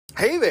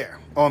Hey there,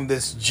 on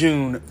this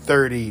June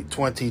 30,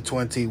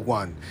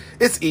 2021.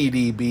 It's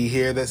EDB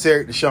here, that's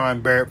Eric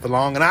Deshaun Barrett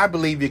Forlong, and I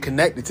believe you're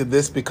connected to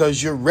this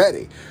because you're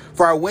ready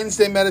for our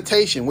Wednesday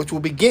meditation, which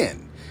will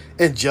begin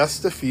in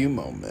just a few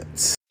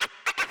moments.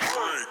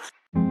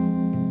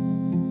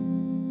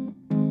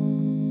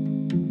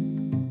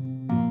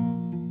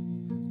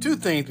 Two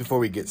things before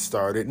we get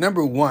started.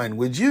 Number one,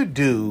 would you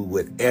do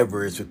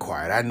whatever is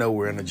required? I know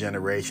we're in a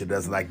generation that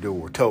doesn't like to do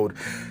what we're told,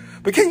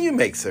 but can you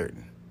make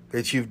certain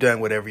that you've done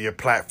whatever your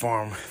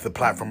platform, the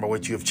platform by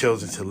which you have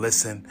chosen to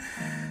listen,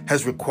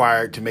 has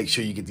required to make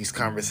sure you get these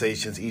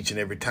conversations each and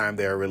every time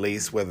they are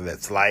released, whether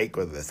that's like,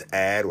 whether that's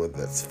add, whether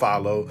that's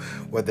follow,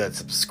 whether that's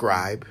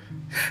subscribe?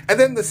 And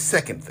then the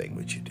second thing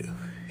would you do,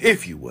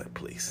 if you would,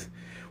 please,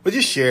 would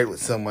you share it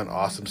with someone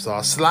awesome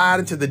sauce? Slide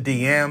into the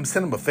DM,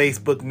 send them a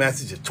Facebook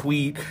message, a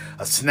tweet,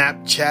 a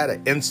Snapchat,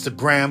 an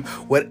Instagram,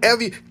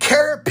 whatever.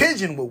 Carrier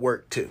pigeon would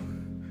work too.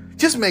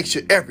 Just make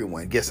sure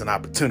everyone gets an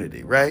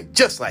opportunity, right?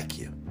 Just like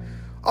you.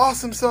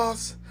 Awesome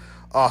sauce?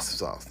 Awesome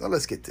sauce. Now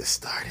let's get this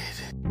started.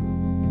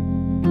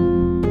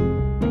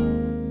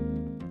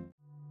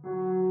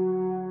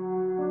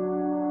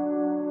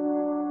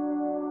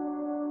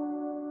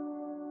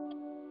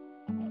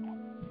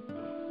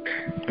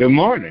 Good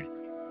morning.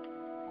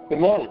 Good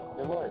morning.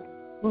 Good morning.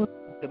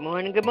 Good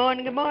morning, good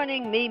morning, good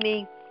morning,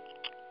 Mimi.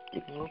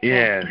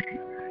 Okay.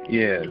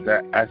 Yes.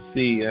 I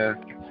see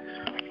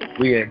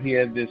we are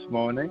here this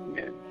morning,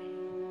 and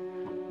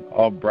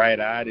all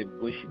bright-eyed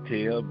and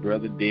bushy-tailed,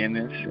 Brother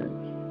Dennis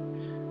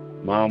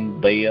and Mom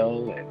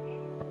Belle,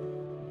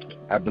 and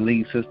I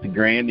believe Sister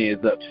Granny is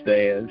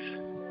upstairs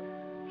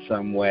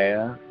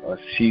somewhere, or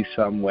she's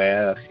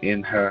somewhere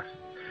in her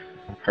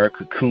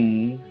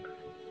cocoon,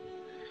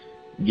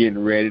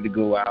 getting ready to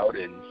go out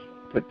and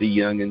put the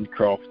young'un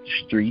across the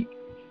street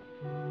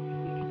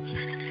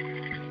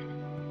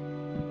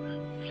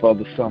for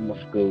the summer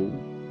school.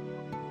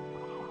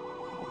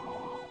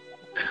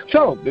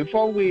 So,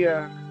 before we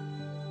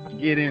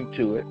get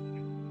into it,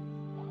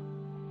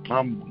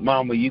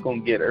 Mama, you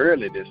gonna get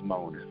early this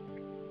morning.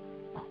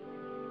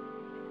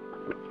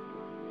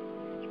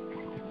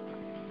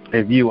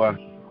 If you are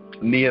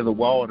near the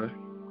water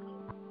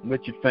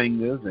with your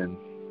fingers, and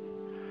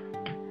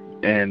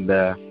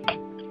we're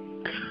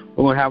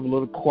gonna have a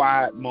little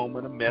quiet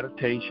moment of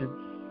meditation,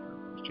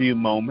 a few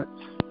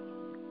moments.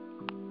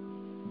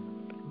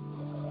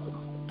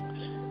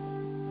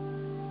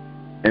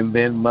 And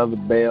then Mother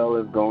Belle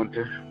is going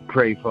to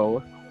play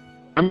for us.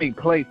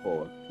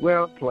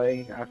 Well,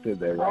 play. I said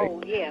that right.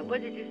 Oh, yeah.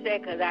 What did you say?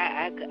 Because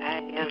I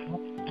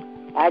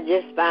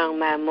just found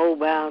my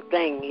mobile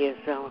thing here,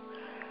 so.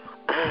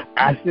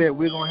 I said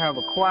we're going to have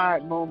a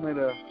quiet moment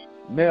of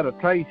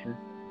meditation.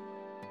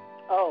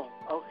 Oh,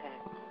 okay.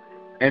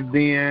 And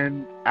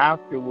then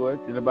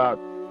afterwards, in about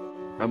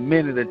a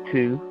minute or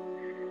two,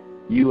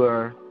 you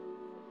are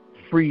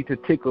free to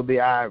tickle the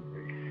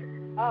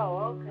ivory.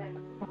 Oh, okay.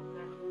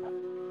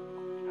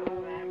 All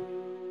right.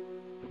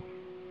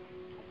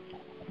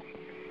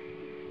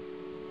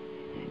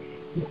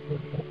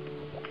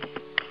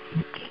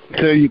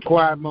 So your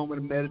quiet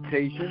moment of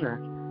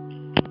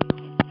meditation,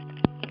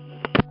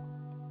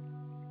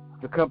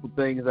 a couple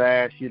things I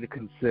ask you to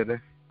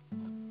consider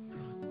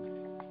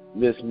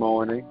this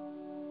morning.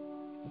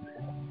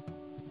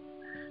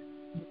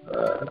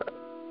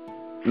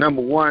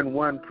 Number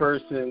one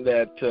person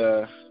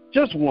that,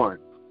 just one,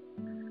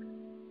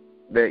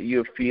 that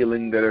you're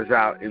feeling that is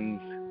out in,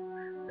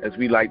 as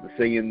we like to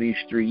say, in these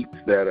streets,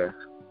 that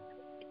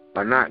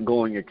are not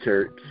going to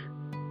church.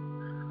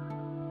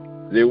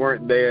 They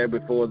weren't there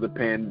before the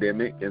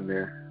pandemic, and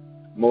they're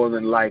more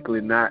than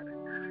likely not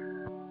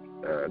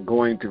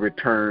going to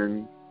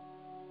return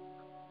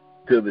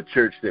to the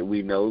church that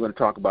we know. We're going to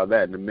talk about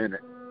that in a minute.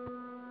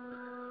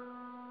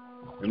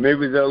 And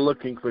maybe they're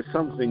looking for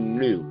something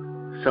new,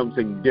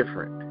 something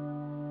different.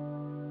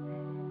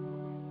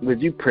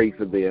 Would you pray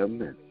for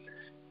them and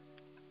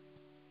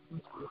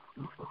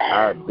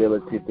our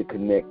ability to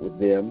connect with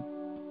them?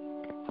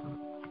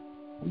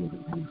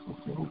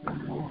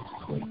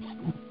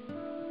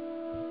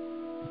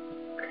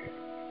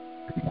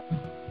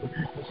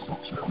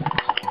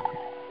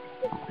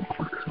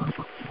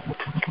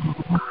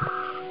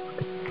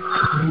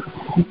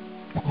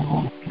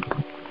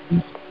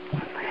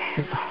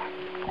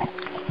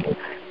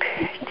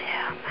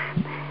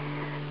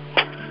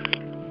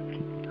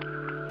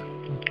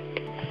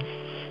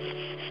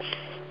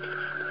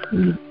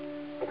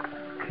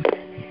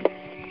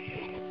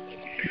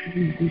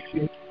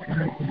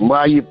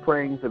 While you're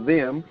praying for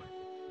them,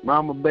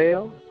 Mama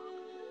Belle?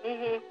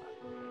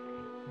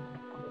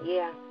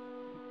 Yeah.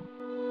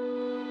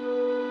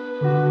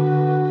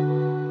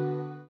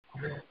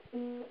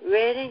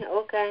 Ready?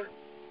 Okay.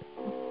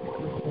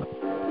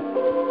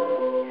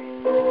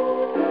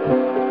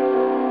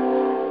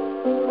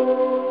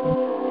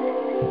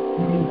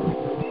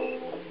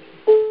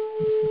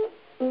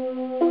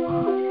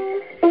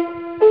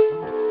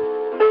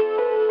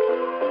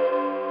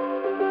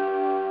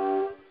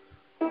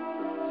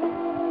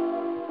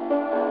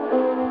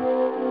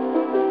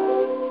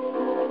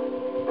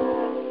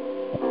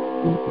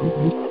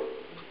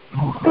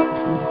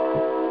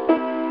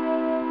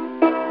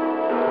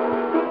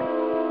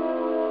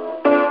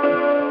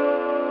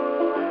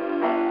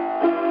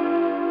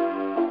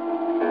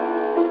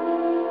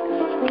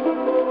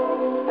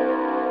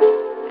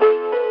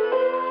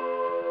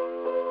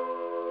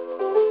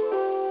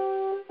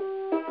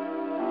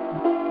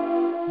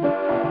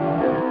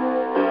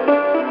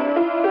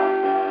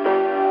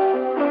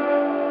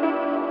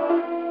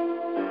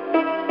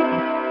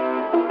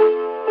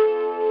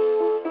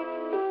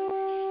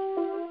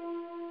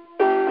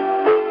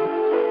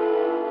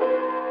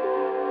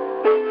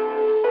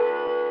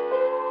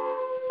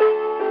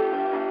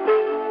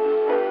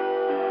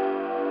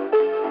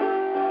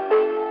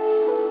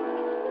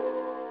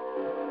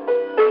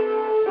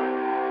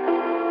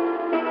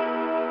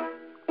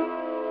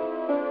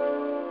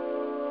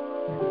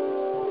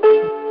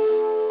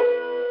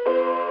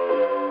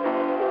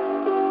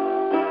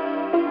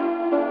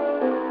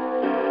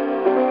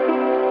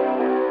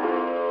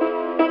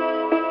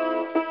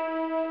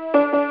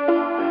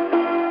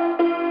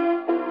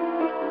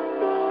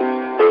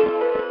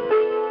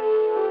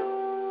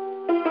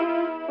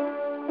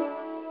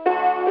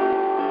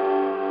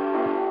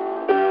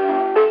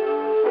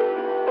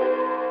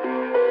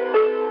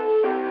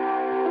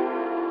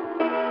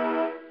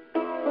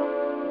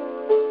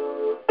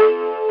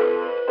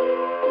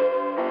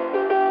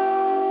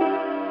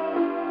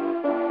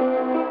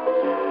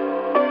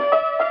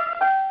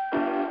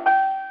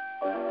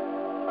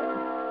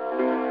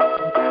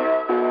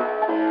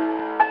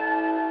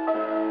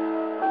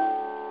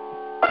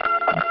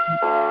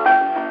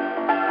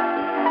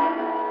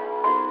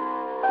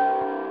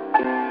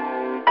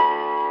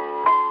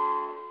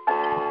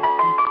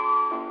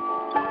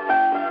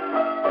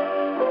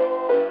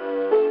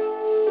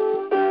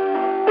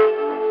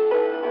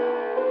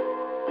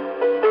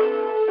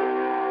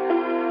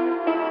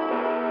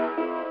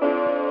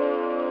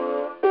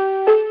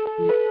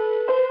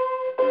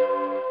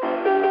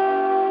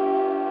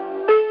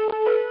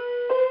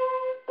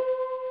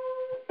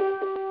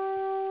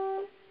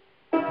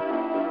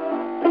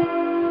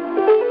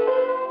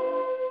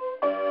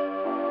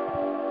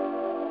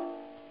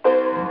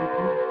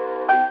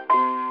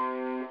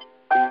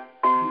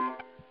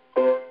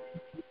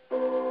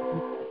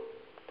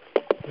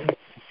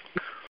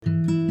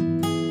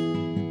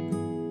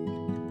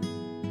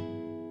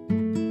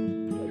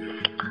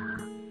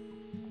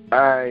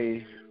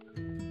 I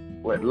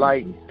would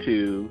like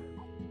to,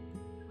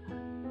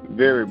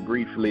 very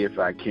briefly if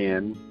I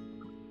can,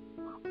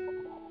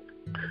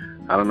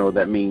 I don't know what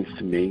that means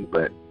to me,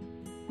 but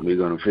we're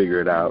going to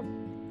figure it out,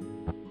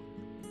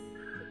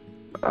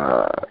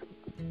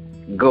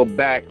 go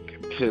back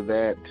to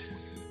that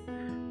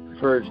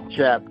first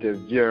chapter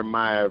of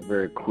Jeremiah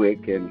very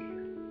quick,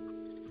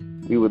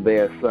 and we were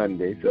there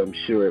Sunday, so I'm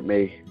sure it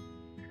may,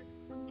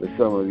 for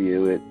some of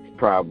you, it's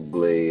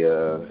probably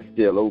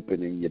still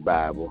open in your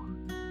Bible.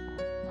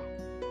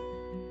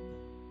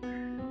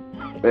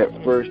 That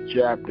first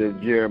chapter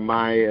of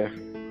Jeremiah,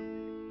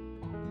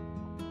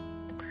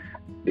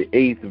 the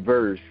 8th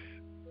verse,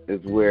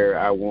 is where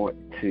I want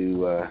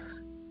to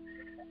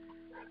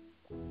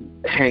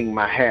hang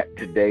my hat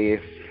today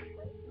if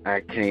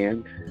I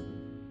can.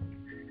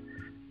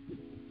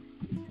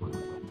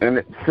 And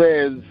it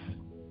says,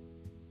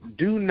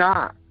 "Do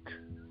not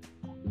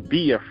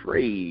be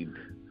afraid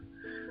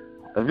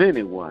of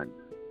anyone,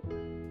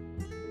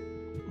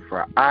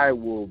 for I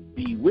will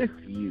be with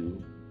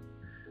you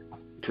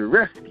to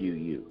rescue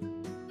you."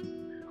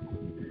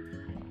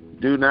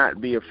 Do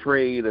not be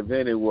afraid of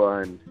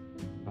anyone,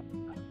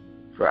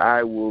 for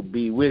I will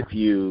be with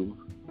you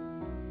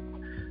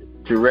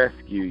to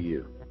rescue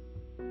you.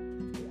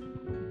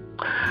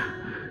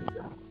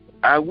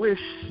 I wish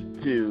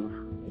to,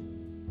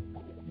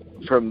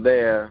 from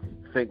there,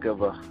 think of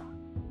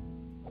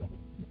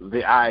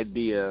the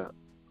idea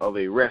of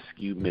a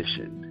rescue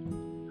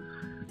mission,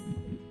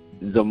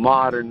 the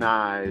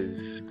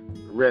modernized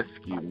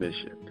rescue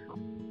mission.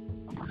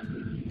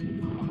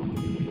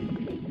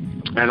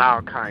 And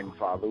our kind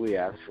Father, we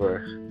ask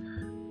for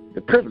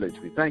the privilege.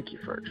 We thank you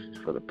first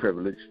for the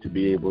privilege to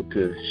be able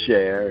to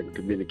share and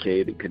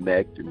communicate and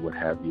connect and what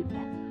have you.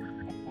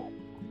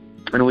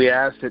 And we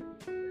ask that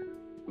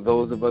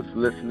those of us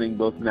listening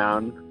both now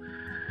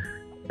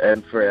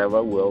and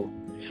forever will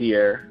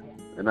hear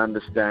and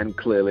understand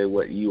clearly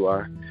what you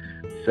are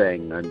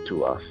saying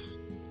unto us.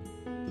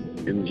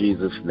 In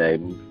Jesus'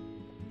 name,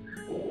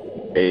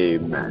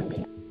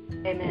 amen.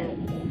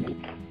 Amen.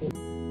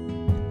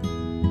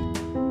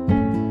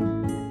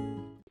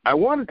 I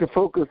wanted to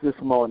focus this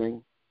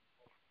morning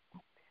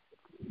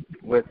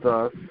with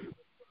us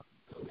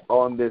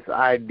on this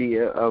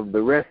idea of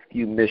the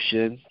rescue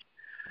mission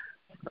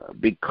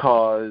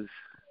because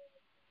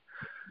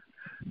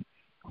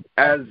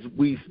as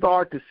we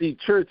start to see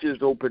churches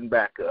open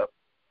back up,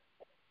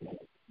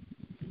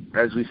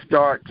 as we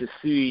start to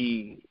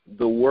see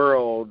the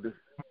world,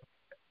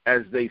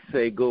 as they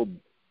say,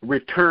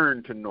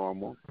 return to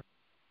normal,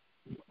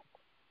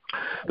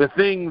 the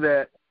thing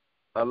that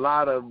a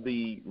lot of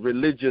the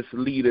religious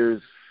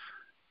leaders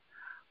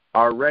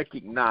are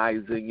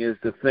recognizing is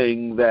the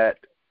thing that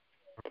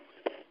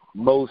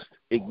most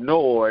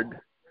ignored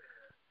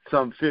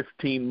some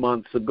 15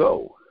 months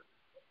ago.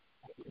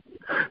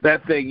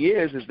 That thing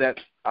is that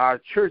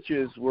our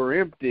churches were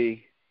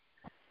empty,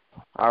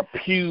 our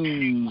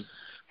pews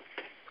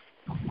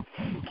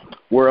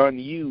were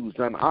unused,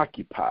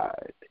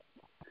 unoccupied.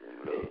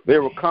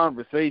 There were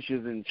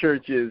conversations in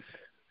churches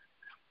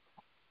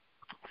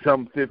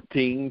some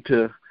 15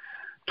 to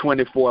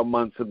 24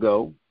 months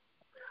ago.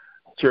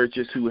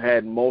 Churches who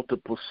had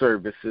multiple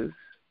services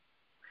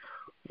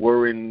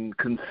were in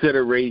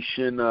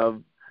consideration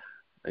of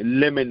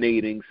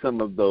eliminating some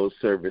of those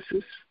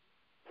services.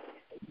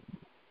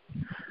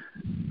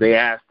 They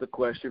asked the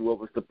question, what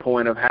was the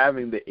point of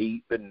having the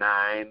 8, the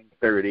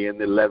 9:30, and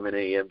the 11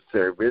 a.m.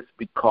 service?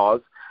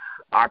 Because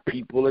our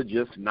people are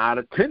just not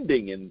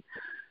attending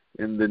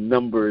in the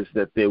numbers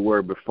that they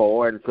were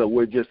before. And so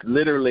we're just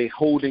literally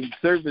holding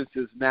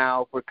services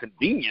now for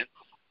convenience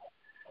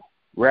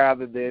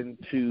rather than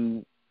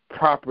to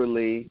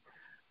properly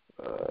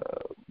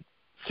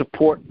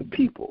support the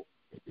people.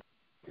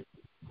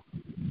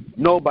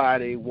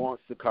 Nobody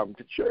wants to come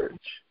to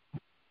church.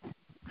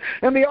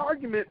 And the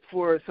argument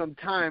for some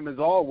time has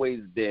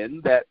always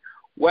been that,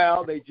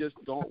 well, they just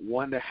don't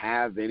want to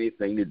have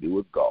anything to do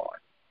with God.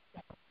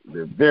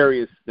 There are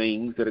various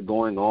things that are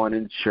going on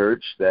in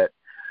church that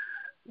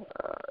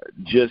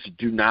just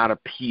do not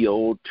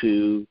appeal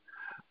to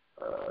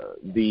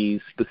the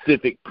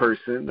specific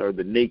person or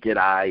the naked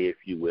eye, if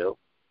you will.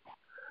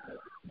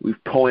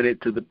 We've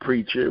pointed to the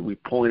preacher. We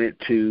pointed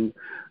to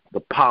the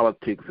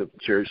politics of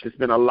church. There's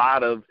been a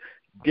lot of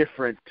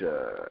different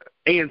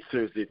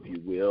answers, if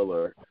you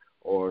will,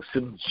 or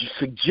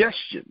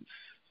suggestions.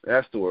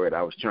 That's the word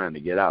I was trying to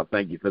get out.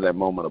 Thank you for that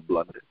moment of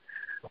blunder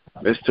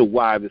as to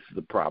why this is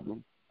a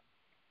problem.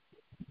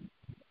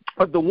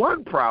 But the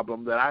one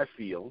problem that I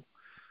feel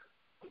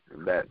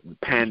that the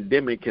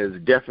pandemic has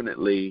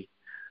definitely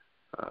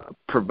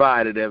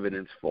provided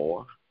evidence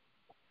for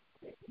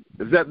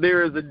is that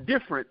there is a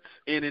difference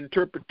in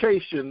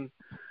interpretation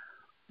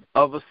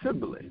of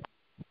assembly.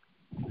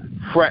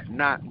 Fret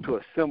not to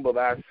assemble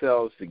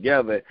ourselves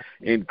together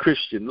in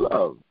Christian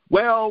love.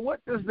 Well,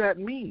 what does that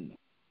mean?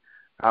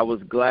 I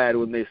was glad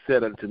when they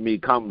said unto me,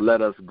 come,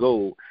 let us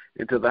go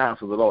into the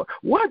house of the Lord.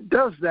 What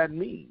does that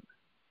mean?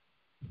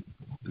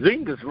 The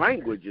English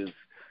language is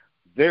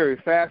very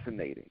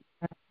fascinating.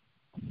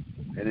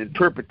 An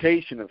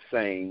interpretation of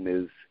saying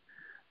is,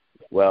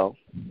 well,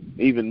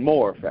 even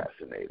more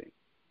fascinating.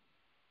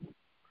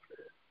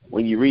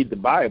 When you read the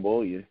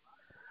Bible,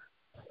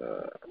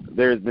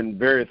 there's been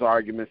various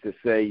arguments that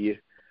say you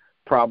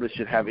probably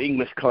should have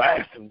English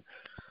class and,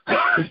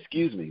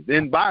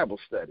 then Bible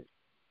study.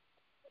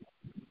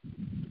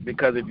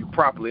 Because if you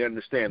properly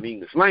understand the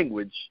English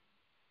language,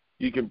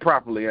 you can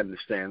properly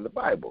understand the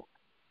Bible.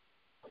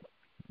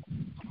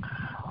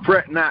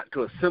 Fret not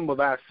to assemble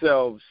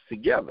ourselves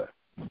together.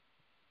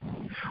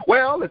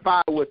 Well, if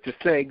I were to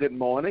say good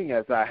morning,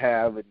 as I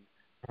have in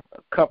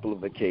a couple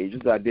of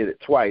occasions, I did it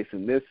twice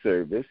in this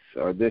service,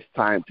 or this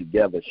time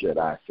together, should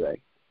I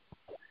say.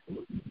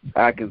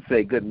 I can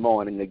say good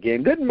morning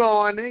again. Good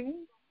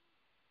morning.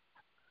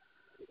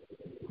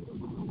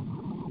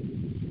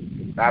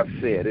 I've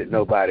said it.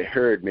 Nobody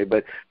heard me.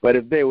 But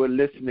if they were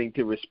listening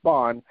to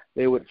respond,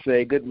 they would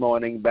say good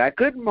morning back.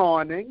 Good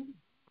morning.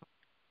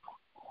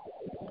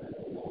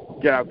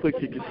 Can I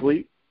put you to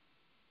sleep?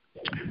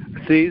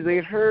 See, they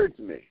heard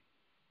me.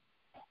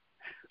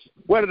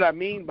 What did I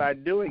mean by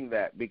doing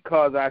that?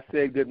 Because I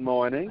said good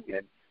morning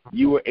and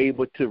you were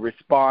able to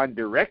respond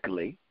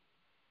directly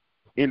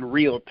in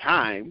real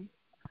time,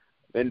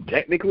 then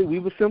technically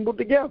we've assembled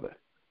together.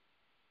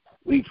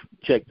 We've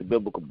checked the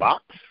biblical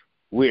box.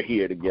 We're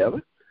here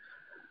together.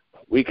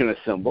 We can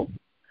assemble,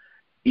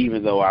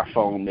 even though our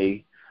phone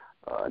may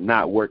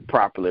not work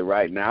properly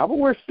right now, but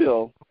we're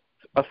still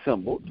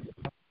assembled.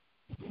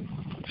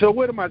 So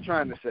what am I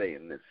trying to say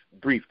in this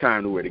brief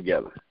time that we're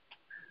together?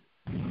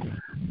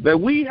 That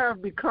we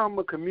have become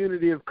a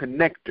community of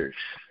connectors,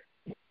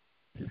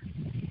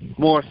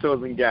 more so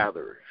than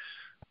gatherers.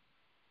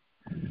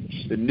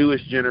 The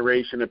newest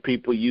generation of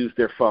people use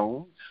their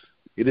phones.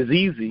 It is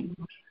easy.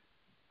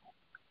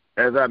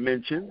 As I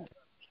mentioned,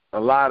 a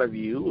lot of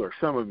you, or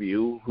some of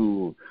you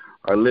who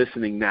are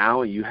listening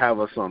now, and you have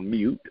us on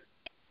mute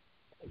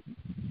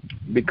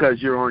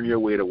because you're on your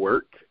way to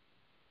work,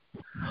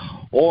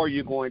 or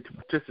you're going to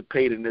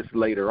participate in this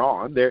later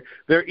on. There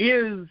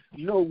is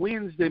no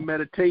Wednesday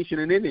meditation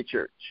in any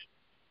church.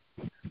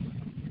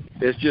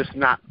 It's just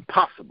not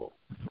possible.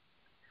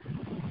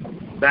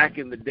 Back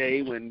in the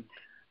day when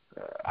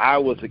I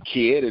was a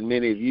kid, and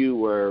many of you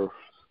were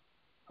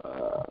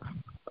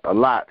a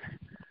lot,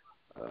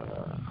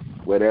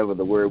 whatever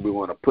the word we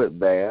want to put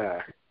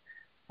there.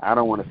 I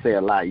don't want to say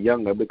a lot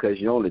younger because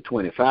you're only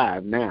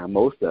 25 now,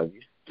 most of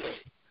you.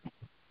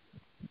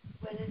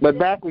 But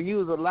back when you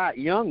was a lot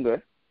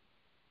younger,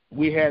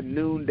 we had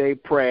noonday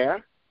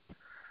prayer.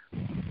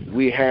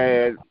 We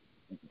had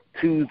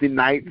Tuesday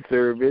night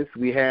service.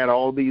 We had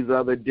all these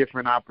other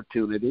different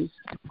opportunities.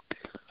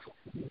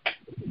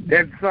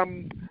 And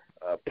some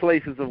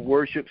places of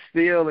worship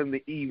still in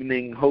the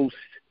evening host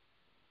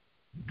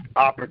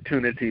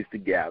opportunities to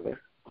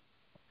gather.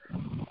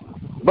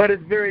 But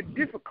it's very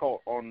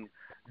difficult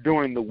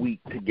during the week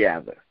to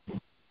gather.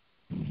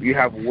 You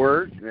have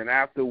work, and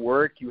after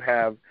work you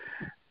have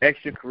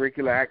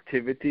extracurricular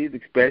activities,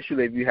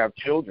 especially if you have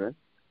children.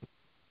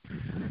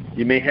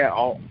 You may have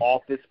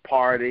office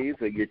parties,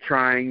 or you're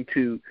trying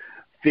to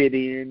fit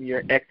in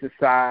your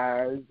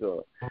exercise,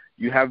 or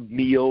you have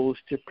meals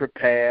to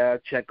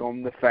prepare, check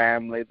on the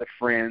family, the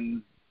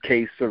friends,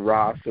 que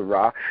sera,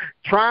 sera.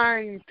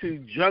 Trying to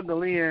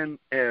juggle in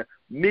a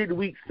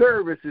midweek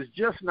service is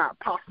just not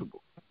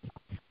possible.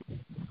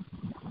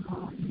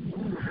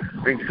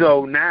 And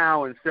so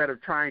now, instead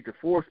of trying to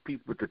force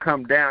people to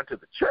come down to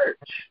the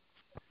church,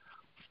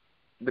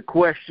 the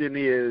question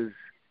is,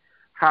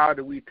 how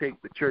do we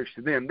take the church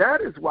to them?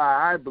 That is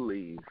why I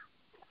believe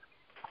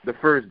the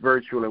First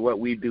Virtual and what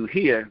we do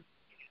here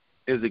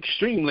is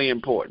extremely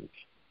important.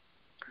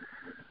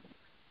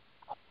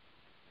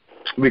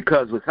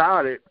 Because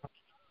without it,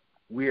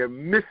 we are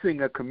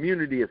missing a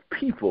community of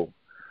people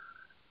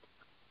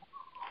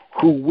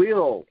who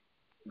will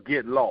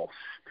get lost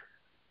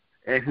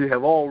and who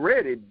have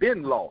already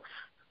been lost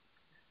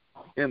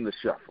in the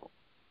shuffle.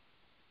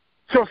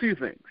 So a few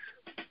things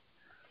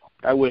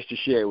I wish to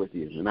share with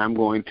you, and I'm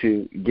going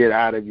to get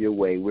out of your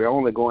way. We're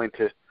only going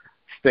to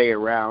stay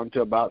around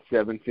to about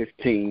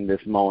 7:15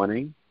 this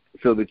morning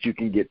so that you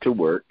can get to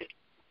work.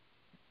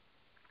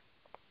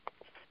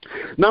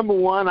 Number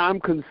one, I'm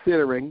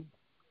considering,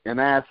 and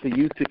I ask for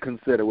you to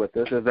consider with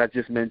us, as I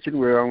just mentioned,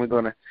 we're only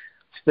going to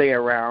stay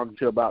around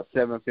until about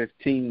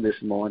 7:15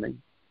 this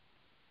morning.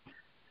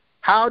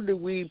 How do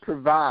we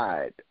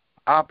provide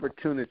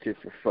opportunity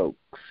for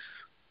folks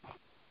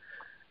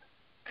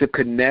to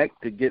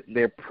connect, to get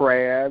their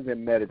prayer, their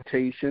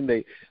meditation?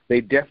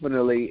 They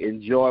definitely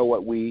enjoy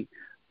what we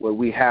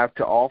have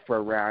to offer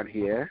around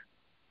here.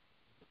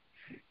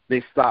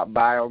 They stop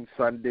by on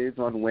Sundays,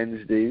 on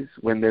Wednesdays,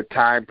 when their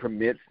time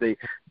permits. They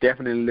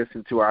definitely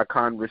listen to our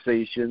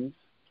conversations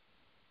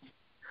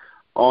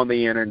on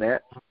the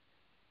internet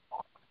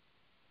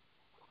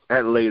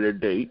at later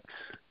dates.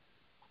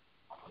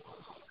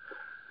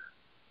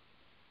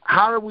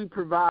 How do we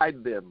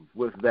provide them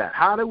with that?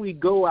 How do we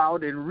go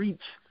out and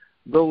reach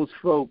those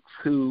folks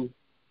who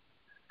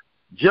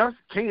just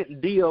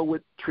can't deal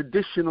with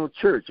traditional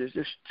church? It's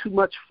just too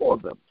much for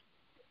them.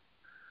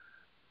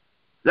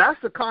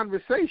 That's the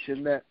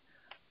conversation that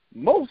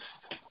most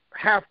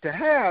have to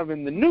have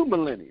in the new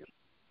millennium.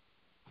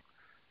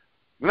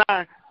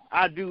 And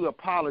I do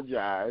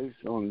apologize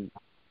on,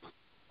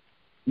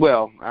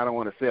 well, I don't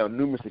want to say on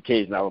numerous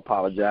occasions I've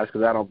apologized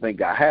because I don't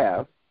think I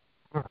have.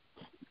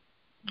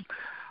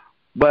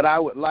 But I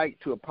would like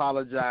to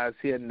apologize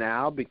here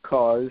now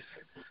because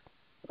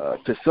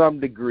to some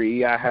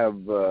degree I have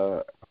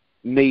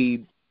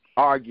made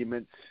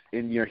arguments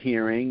in your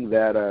hearing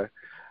that are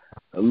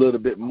a little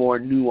bit more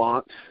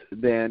nuanced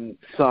than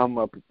some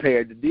are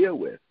prepared to deal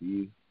with.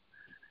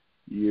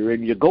 You're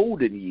in your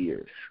golden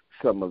years.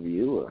 Some of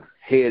you are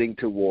heading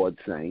towards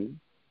same.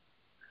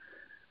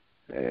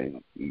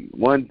 And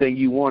one thing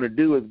you want to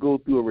do is go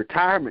through a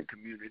retirement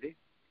community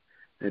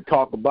and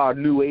talk about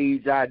new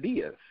age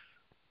ideas.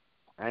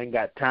 I ain't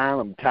got time.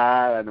 I'm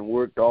tired. I done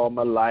worked all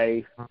my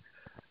life.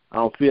 I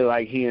don't feel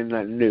like hearing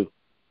nothing new.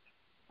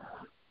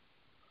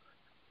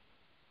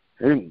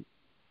 And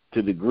to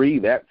a degree,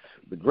 that's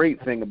the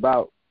great thing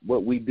about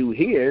what we do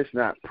here. It's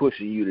not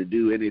pushing you to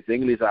do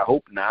anything, at least I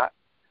hope not.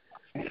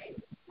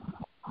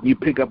 You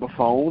pick up a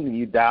phone and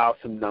you dial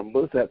some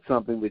numbers. That's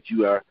something that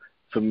you are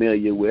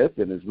familiar with,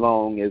 and as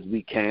long as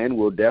we can,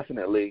 we'll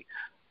definitely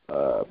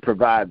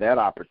provide that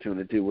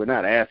opportunity. We're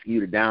not asking you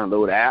to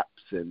download apps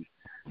and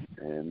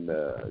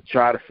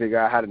try to figure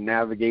out how to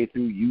navigate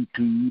through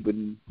YouTube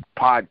and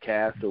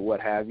podcasts or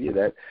what have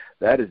you.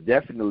 That is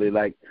definitely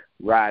like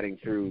riding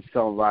through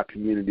some of our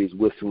communities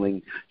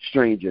whistling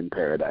Stranger in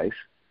Paradise.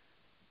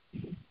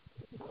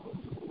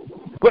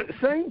 But at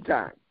the same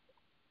time,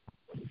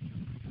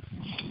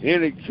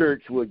 any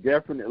church will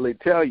definitely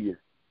tell you,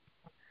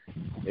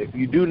 if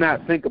you do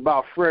not think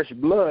about fresh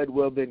blood,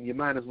 well, then you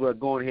might as well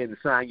go ahead and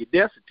sign your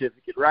death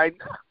certificate right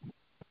now.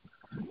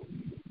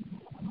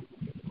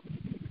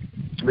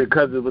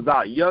 Because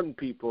without young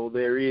people,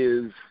 there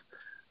is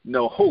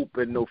no hope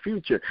and no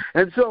future.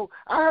 And so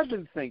I have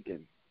been thinking,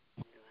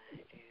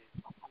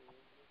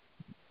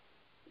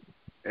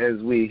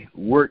 as we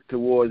work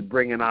towards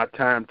bringing our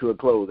time to a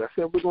close, I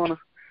said we're going to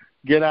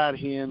get out of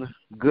here in a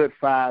good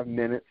 5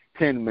 minutes,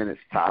 10 minutes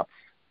tops,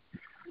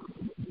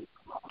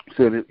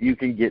 so that you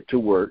can get to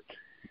work.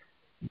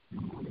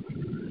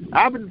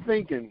 I've been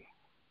thinking,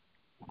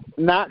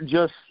 not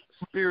just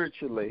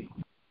spiritually.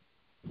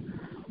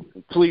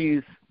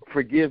 Please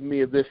forgive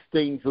me if this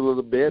stings a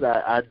little bit.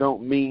 I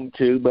don't mean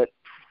to, but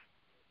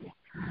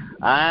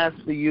I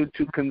ask for you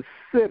to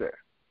consider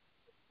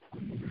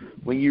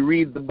when you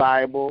read the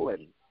Bible,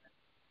 and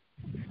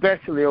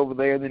especially over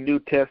there in the New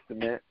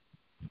Testament,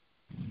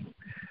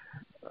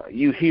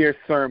 you hear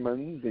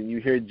sermons and you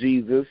hear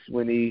Jesus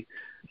when he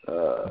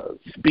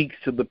speaks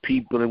to the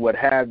people and what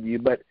have you.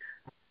 But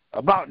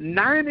about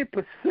 90%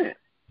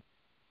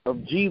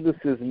 of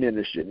Jesus'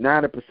 ministry,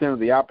 90% of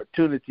the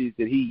opportunities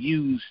that he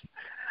used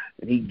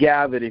and he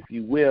gathered, if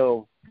you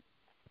will,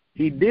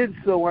 he did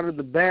so under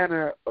the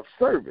banner of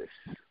service.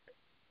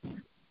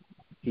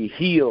 He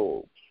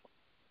healed.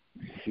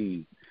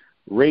 He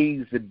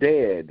raised the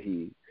dead.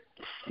 He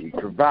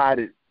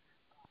provided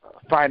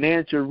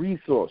financial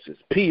resources.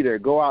 Peter,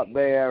 go out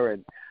there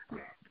and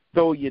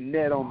throw your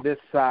net on this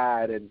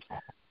side, and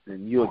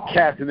you're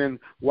casting in.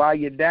 While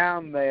you're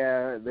down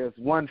there, there's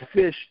one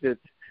fish that's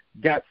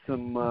got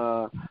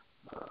some,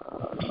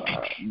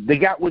 they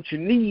got what you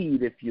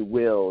need, if you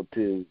will,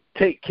 to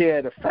take care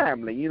of the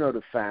family. You know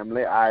the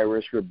family,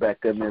 Iris,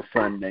 Rebecca, and their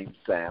son named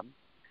Sam.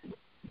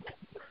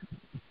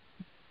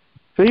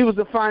 So he was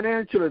a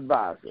financial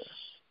advisor.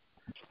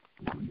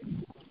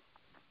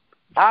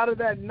 Out of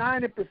that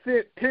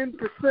 90%,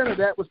 10% of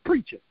that was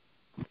preaching.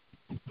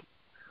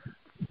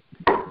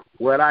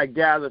 What I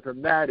gather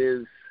from that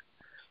is,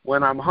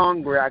 when I'm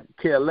hungry, I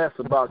care less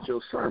about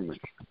your sermon.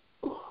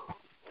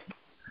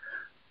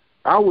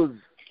 I was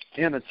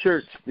in a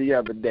church the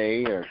other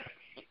day, or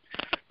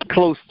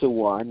close to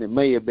one. It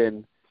may have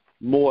been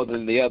more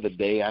than the other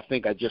day. I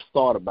think I just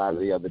thought about it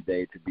the other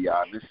day, to be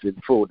honest, in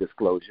full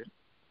disclosure.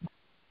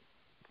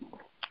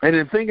 And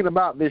in thinking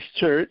about this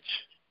church,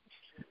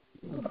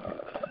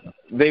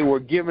 they were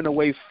giving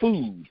away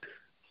food.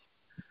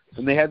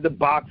 And they had the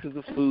boxes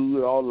of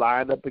food all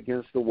lined up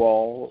against the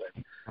wall.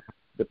 And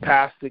the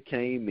pastor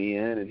came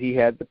in, and he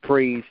had the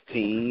praise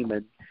team,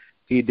 and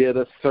he did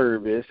a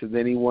service, and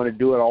then he wanted to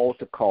do an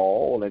altar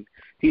call. And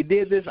he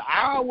did this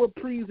hour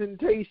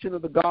presentation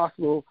of the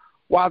gospel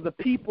while the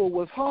people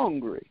was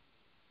hungry.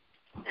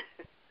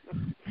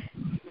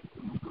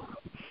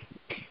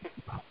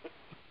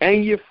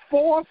 And you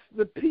force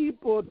the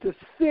people to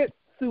sit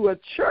through a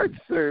church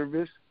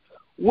service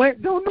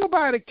when don't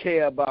nobody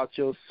care about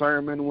your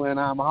sermon when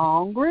I'm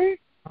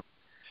hungry.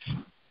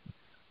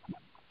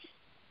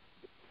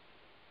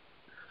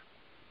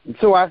 And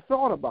so I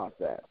thought about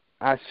that.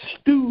 I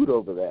stewed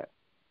over that.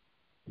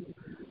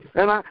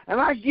 And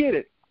I get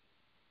it.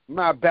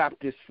 My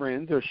Baptist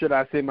friends, or should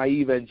I say my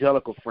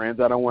evangelical friends,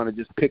 I don't want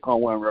to just pick on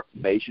one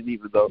Reformation,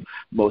 even though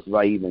most of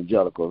our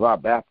evangelicals are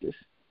Baptists.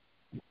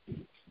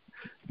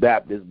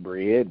 Baptist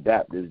bred,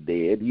 Baptist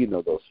dead, you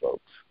know those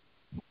folks.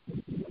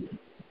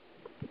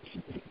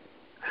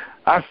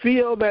 I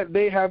feel that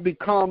they have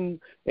become,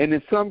 and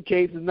in some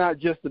cases, not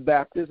just the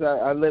Baptists.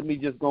 Let me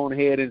just go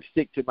ahead and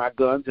stick to my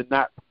guns and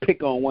not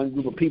pick on one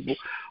group of people.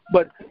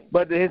 But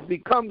it has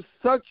become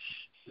such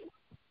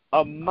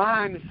a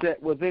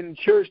mindset within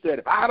church that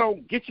if I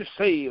don't get you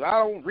saved, I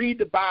don't read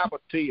the Bible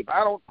to you, if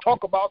I don't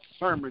talk about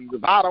sermons,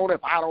 if I don't,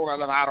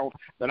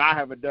 then I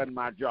haven't done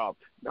my job.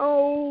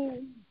 No.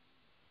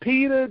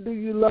 Peter, do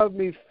you love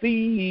me?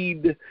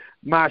 Feed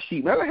my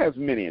sheep. Now, that has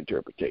many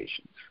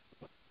interpretations.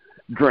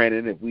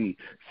 Granted, if we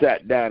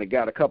sat down and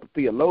got a couple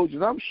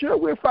theologians, I'm sure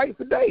we'll fight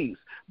for days.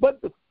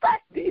 But the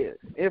fact is,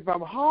 if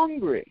I'm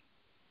hungry,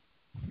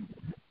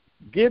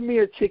 give me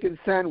a chicken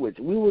sandwich.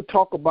 We will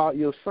talk about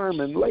your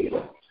sermon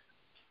later.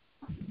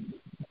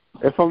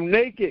 If I'm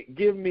naked,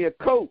 give me a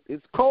coat.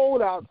 It's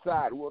cold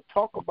outside. We'll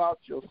talk about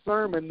your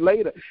sermon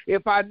later.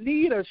 If I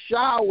need a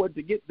shower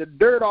to get the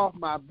dirt off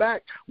my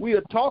back,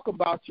 we'll talk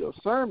about your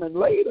sermon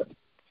later.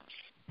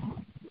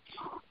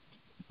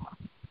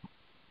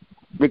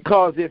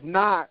 Because if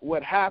not,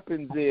 what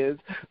happens is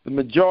the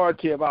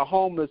majority of our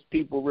homeless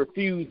people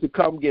refuse to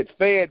come get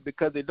fed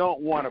because they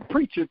don't want a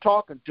preacher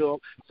talking to them.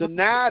 So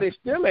now they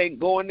still ain't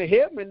going to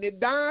heaven, and they're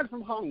dying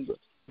from hunger.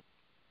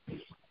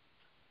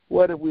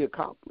 What have we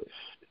accomplished?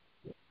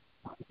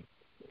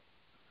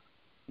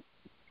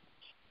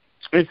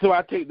 And so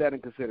I take that in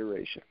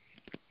consideration.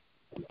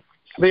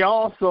 The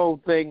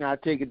also thing I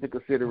take into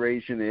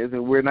consideration is,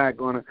 and we're not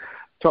going to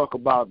talk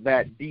about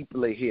that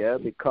deeply here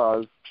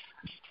because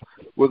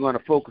we're going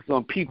to focus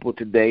on people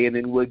today, and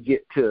then we'll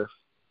get to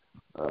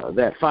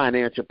that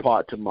financial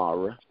part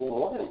tomorrow.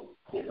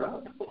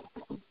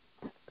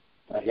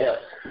 I guess.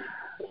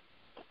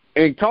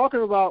 And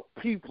talking about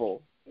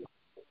people,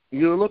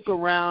 you look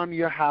around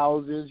your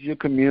houses, your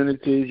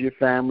communities, your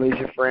families,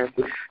 your friends,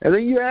 and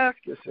then you ask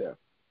yourself,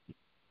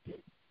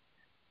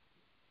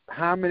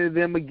 how many of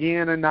them,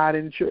 again, are not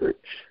in church?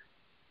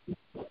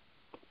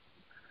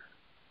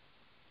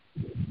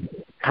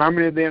 How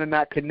many of them are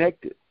not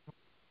connected?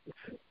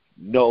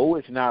 No,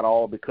 it's not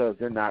all because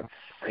they're not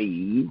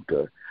saved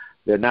or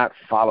they're not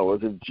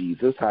followers of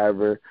Jesus,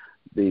 however,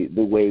 the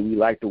way we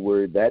like to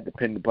word that,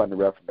 depending upon the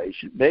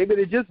Reformation. Maybe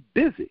they're just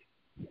busy.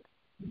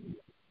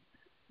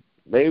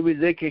 Maybe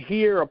they can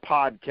hear a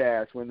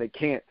podcast when they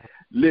can't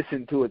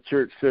listen to a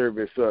church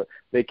service or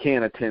they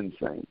can't attend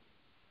same.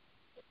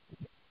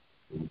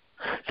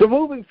 So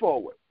moving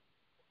forward,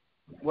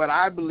 what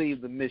I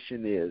believe the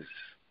mission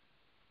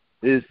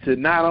is to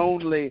not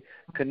only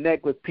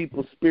connect with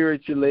people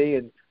spiritually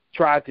and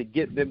try to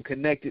get them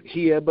connected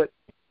here, but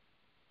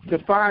to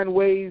find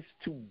ways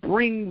to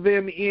bring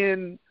them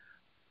in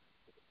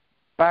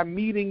by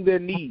meeting their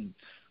needs.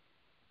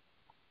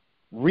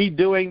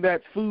 redoing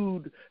that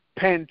food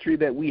pantry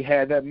that we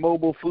had, that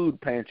mobile food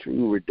pantry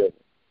we were doing.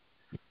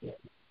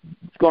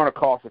 It's going to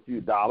cost a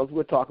few dollars.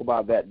 We'll talk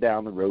about that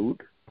down the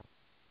road.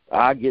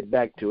 I'll get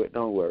back to it.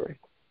 Don't worry.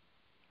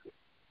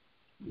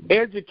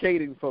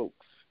 Educating folks.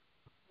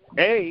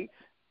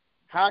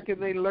 How can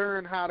they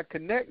learn how to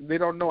connect? They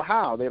don't know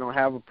how. They don't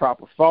have a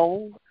proper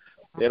phone.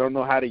 They don't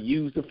know how to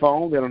use the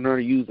phone. They don't know how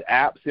to use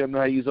apps. They don't know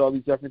how to use all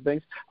these different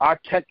things. Our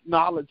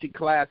technology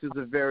classes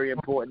are very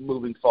important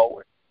moving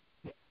forward.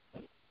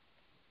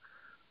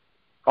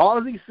 All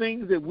of these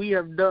things that we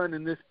have done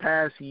in this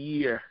past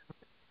year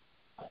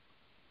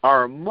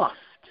are a must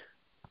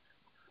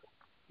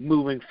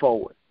moving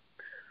forward.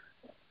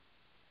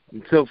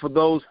 And so for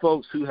those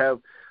folks who have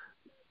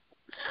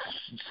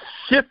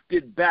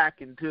shifted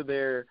back into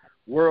their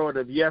world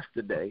of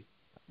yesterday,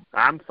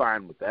 I'm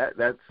fine with that.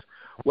 That's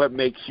what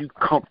makes you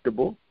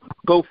comfortable.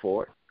 Go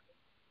for it.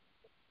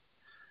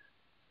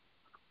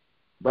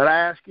 But I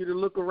ask you to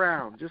look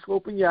around. Just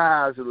open your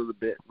eyes a little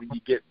bit when you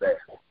get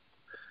there.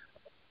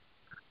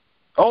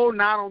 Oh,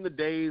 not on the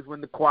days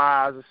when the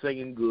choirs are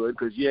singing good,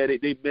 because,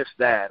 they miss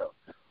that.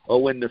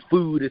 Or when the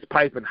food is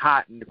piping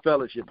hot in the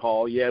fellowship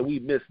hall, we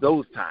miss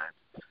those times.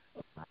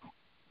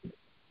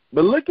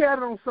 But look at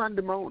it on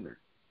Sunday morning,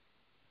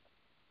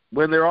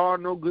 when there are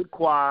no good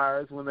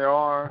choirs, when there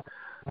are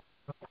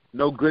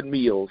no good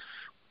meals.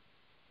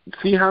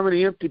 See how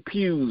many empty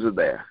pews are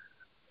there.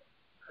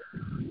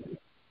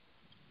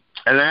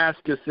 And ask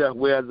yourself,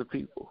 where are the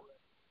people?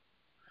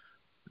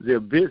 They're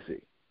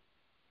busy.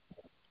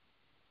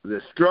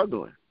 They're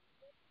struggling.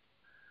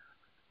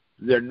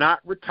 They're not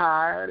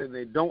retired, and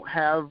they don't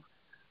have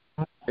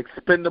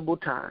expendable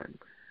time.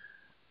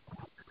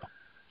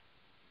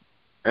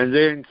 And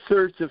they're in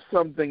search of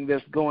something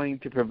that's going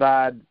to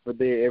provide for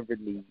their every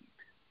need.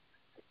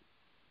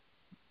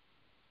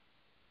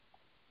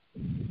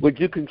 Would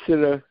you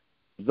consider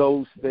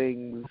those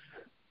things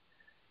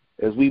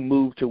as we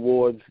move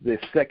towards the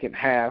second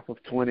half of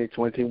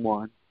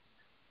 2021?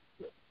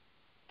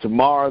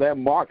 Tomorrow, that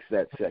marks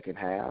that second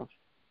half.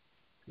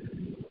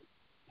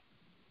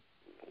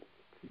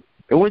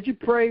 And would you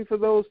pray for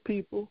those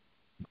people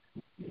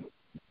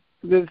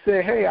that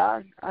say, hey,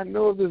 I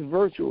know of this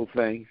virtual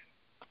thing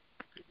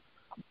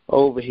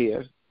over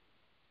here.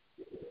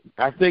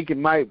 I think it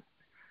might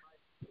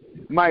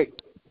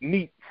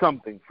meet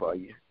something for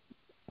you.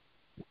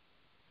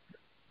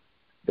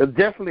 There's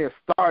definitely a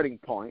starting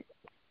point.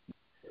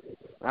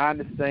 I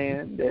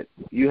understand that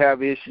you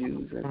have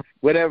issues, and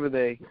whatever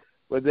they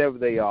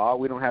are,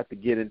 we don't have to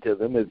get into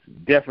them. It's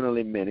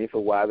definitely many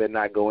for why they're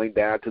not going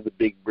down to the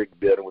big brick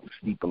building with the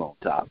steeple on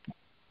top.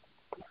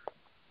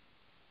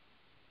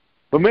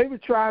 But maybe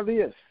try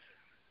this.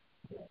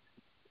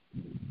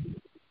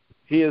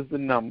 Here's the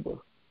number.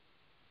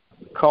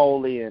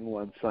 Call in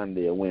one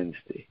Sunday or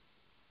Wednesday.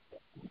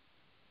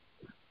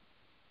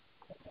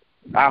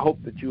 I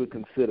hope that you would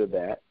consider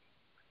that.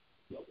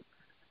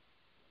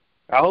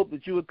 I hope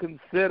that you would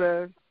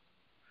consider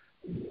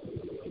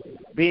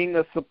being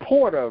a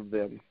supporter of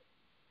them,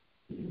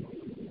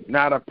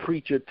 not a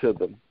preacher to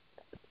them.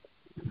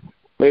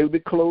 Maybe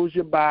close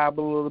your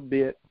Bible a little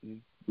bit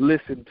and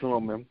listen to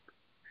them and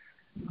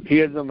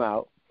hear them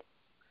out.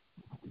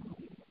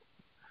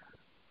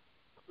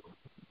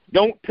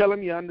 Don't tell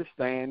them you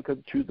understand, because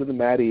the truth of the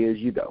matter is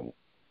you don't.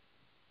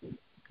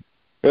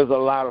 There's a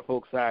lot of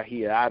folks out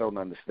here, I don't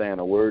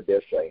understand a word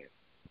they're saying.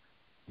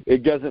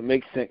 It doesn't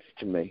make sense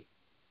to me.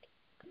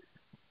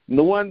 And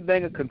the one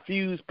thing a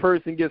confused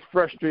person gets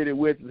frustrated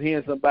with is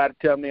hearing somebody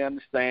tell them they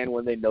understand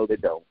when they know they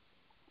don't.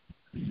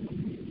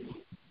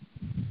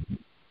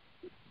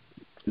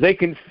 They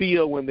can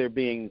feel when they're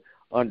being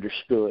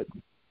understood.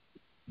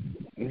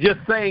 Just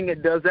saying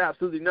it does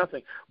absolutely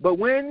nothing. But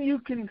when you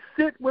can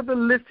sit with a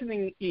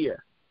listening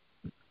ear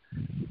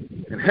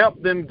and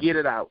help them get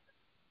it out,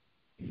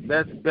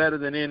 that's better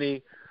than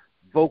any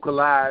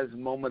vocalized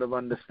moment of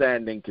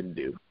understanding can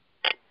do.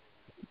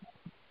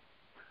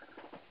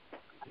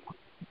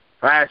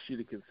 I ask you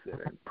to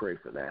consider and pray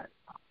for that.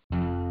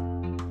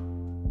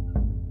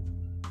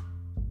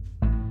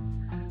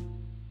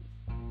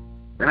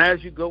 And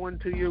as you go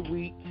into your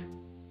week,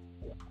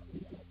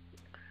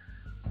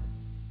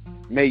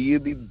 may you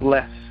be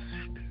blessed.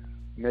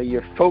 May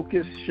your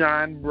focus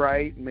shine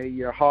bright. May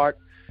your heart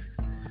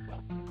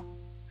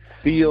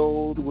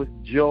filled with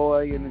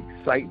joy and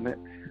excitement.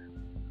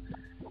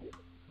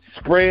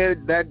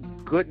 Spread that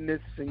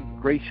goodness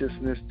and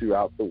graciousness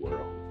throughout the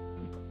world,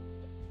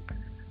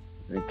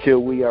 until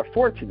we are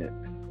fortunate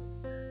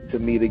to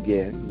meet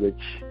again, which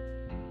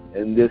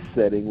in this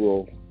setting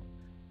will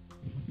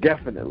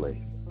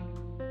definitely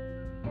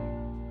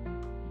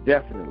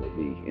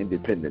be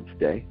Independence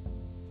Day.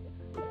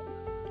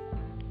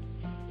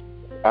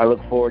 I look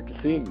forward to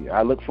seeing you.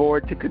 I look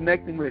forward to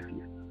connecting with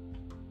you.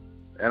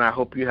 And I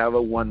hope you have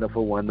a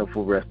wonderful,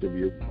 wonderful rest of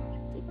your week.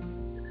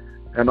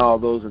 And all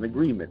those in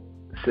agreement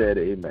said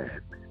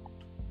amen.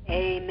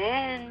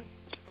 Amen.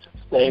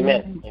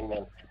 Amen.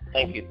 Amen.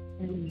 Thank you.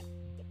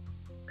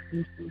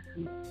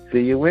 See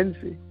you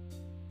Wednesday.